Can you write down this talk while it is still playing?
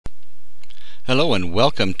Hello and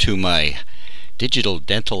welcome to my digital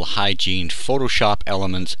dental hygiene Photoshop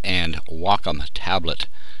elements and Wacom tablet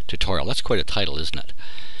tutorial. That's quite a title, isn't it?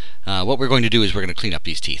 What we're going to do is we're going to clean up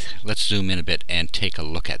these teeth. Let's zoom in a bit and take a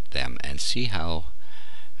look at them and see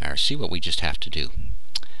what we just have to do.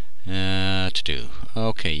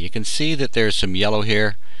 Okay, you can see that there's some yellow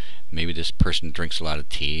here. Maybe this person drinks a lot of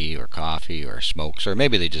tea or coffee or smokes, or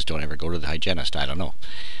maybe they just don't ever go to the hygienist. I don't know.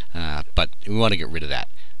 But we want to get rid of that.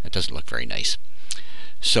 That doesn't look very nice.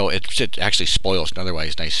 So it actually spoils an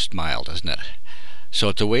otherwise nice smile, doesn't it?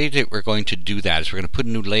 So the way that we're going to do that is we're going to put a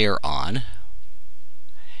new layer on,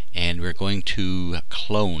 and we're going to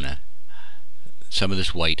clone some of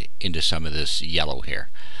this white into some of this yellow here.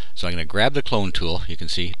 So I'm going to grab the clone tool. You can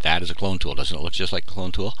see that is a clone tool. Doesn't it look just like a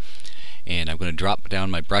clone tool? And I'm going to drop down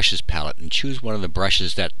my brushes palette and choose one of the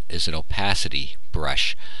brushes that is an opacity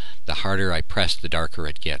brush. The harder I press, the darker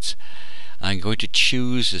it gets. I'm going to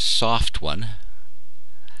choose a soft one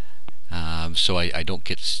so I don't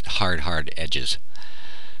get hard edges.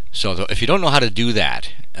 So if you don't know how to do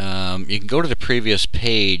that, you can go to the previous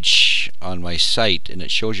page on my site and it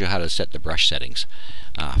shows you how to set the brush settings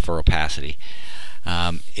for opacity.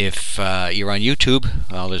 If you're on YouTube,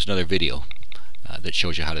 well, there's another video that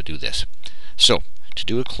shows you how to do this. So to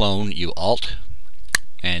do a clone, you Alt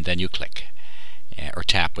and then you click or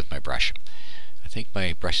tap with my brush. I think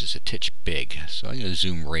my brush is a titch big, so I'm going to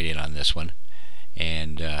zoom right in on this one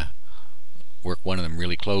and work one of them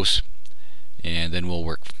really close, and then we'll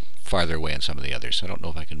work farther away on some of the others. I don't know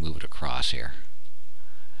if I can move it across here.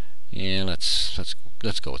 Yeah, let's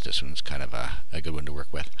go with this one. It's kind of a good one to work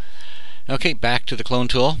with. Okay, back to the clone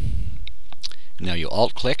tool. Now you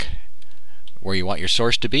Alt click where you want your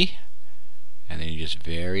source to be, and then you just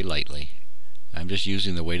very lightly, I'm just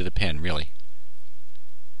using the weight of the pen really,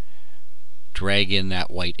 drag in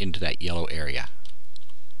that white into that yellow area.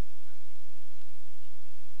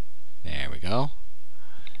 There we go.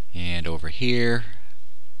 And over here,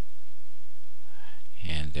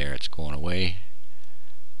 and there it's going away.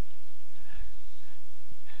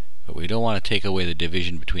 But we don't want to take away the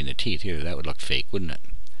division between the teeth here. That would look fake, wouldn't it?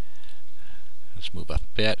 Let's move up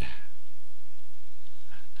a bit.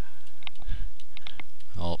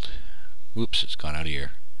 Alt. Oops, it's gone out of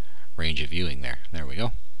your range of viewing there. There we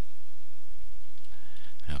go.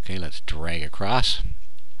 Okay, let's drag across.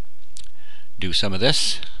 Do some of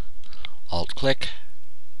this. Alt click.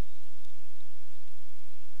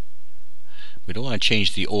 We don't want to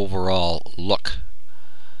change the overall look,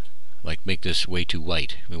 like make this way too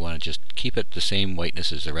white. We want to just keep it the same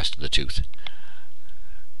whiteness as the rest of the tooth.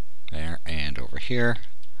 There, and over here.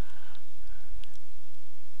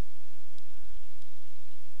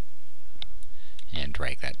 And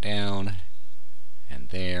drag that down, and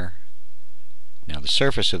there. Now the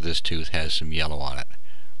surface of this tooth has some yellow on it,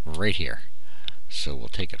 right here. So we'll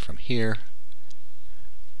take it from here,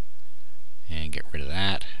 and get rid of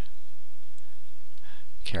that.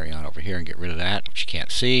 Carry on over here and get rid of that, which you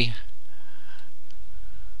can't see.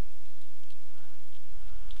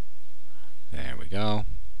 There we go.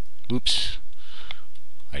 Oops,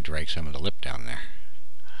 I dragged some of the lip down there.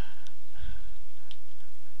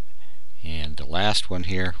 And the last one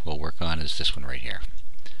here we'll work on is this one right here.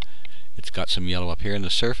 It's got some yellow up here in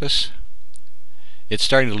the surface. It's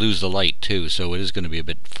starting to lose the light too, so it is going to be a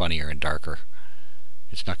bit funnier and darker.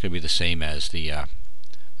 It's not going to be the same as the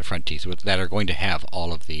front teeth that are going to have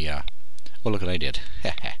all of the oh, look what I did.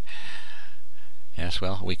 Yes,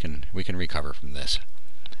 well, we can recover from this.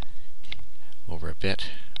 Over a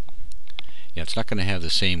bit. Yeah, it's not going to have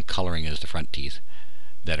the same coloring as the front teeth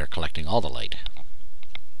that are collecting all the light.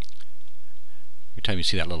 Every time you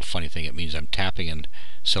see that little funny thing, it means I'm tapping and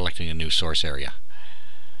selecting a new source area.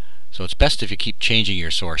 So it's best if you keep changing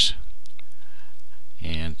your source.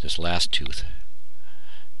 And this last tooth,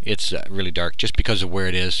 it's really dark just because of where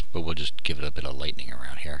it is, but we'll just give it a bit of lightening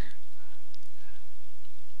around here.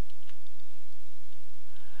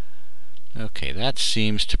 Okay, that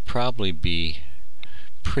seems to probably be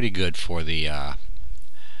pretty good for the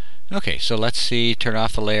okay, so let's see, turn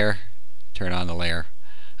off the layer, turn on the layer.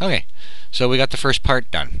 Okay, so we got the first part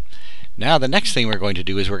done. Now the next thing we're going to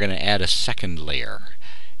do is we're going to add a second layer,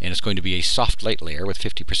 and it's going to be a soft light layer with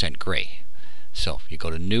 50% gray. So you go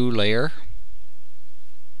to New Layer,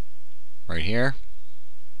 right here,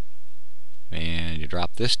 and you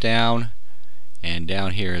drop this down, and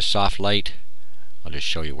down here is Soft Light. I'll just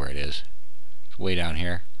show you where it is. It's way down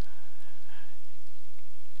here.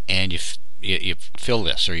 And you fill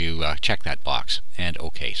this, or you check that box, and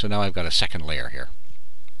OK. So now I've got a second layer here.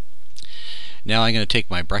 Now I'm going to take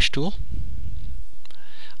my brush tool.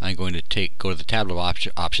 I'm going to go to the tablet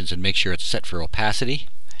options and make sure it's set for opacity.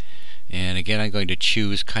 And again, I'm going to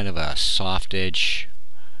choose kind of a soft edge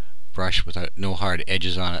brush with no hard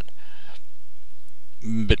edges on it.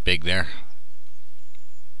 A bit big there.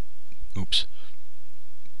 Oops.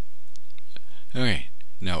 Okay,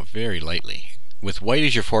 now very lightly. With white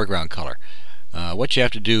as your foreground color, what you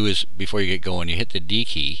have to do is, before you get going, you hit the D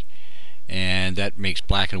key, and that makes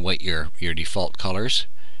black and white your default colors,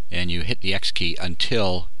 and you hit the X key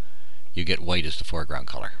until you get white as the foreground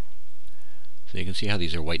color. So you can see how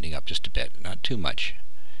these are whitening up just a bit, not too much.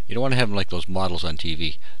 You don't want to have them like those models on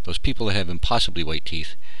TV, those people that have impossibly white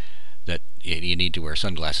teeth that you need to wear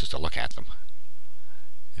sunglasses to look at them.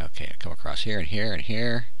 Okay, I come across here and here and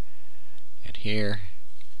here and here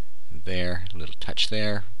and there, a little touch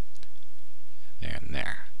there, there and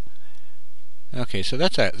there. Okay, so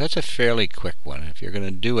that's a fairly quick one. If you're going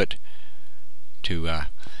to do it to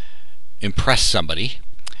impress somebody,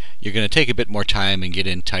 you're going to take a bit more time and get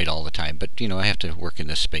in tight all the time. But I have to work in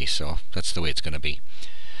this space, so that's the way it's going to be.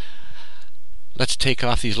 Let's take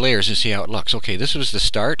off these layers and see how it looks. Okay, this was the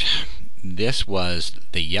start. This was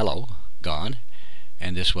the yellow gone,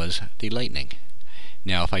 and this was the lightning.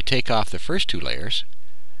 Now, if I take off the first two layers,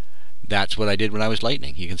 that's what I did when I was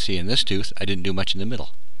lightning. You can see in this tooth, I didn't do much in the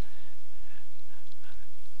middle.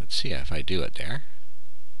 Let's see if I do it there.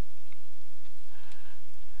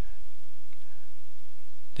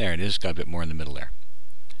 There it is, got a bit more in the middle there.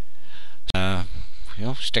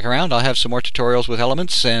 Stick around. I'll have some more tutorials with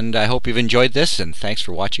elements, and I hope you've enjoyed this, and thanks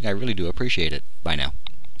for watching. I really do appreciate it. Bye now.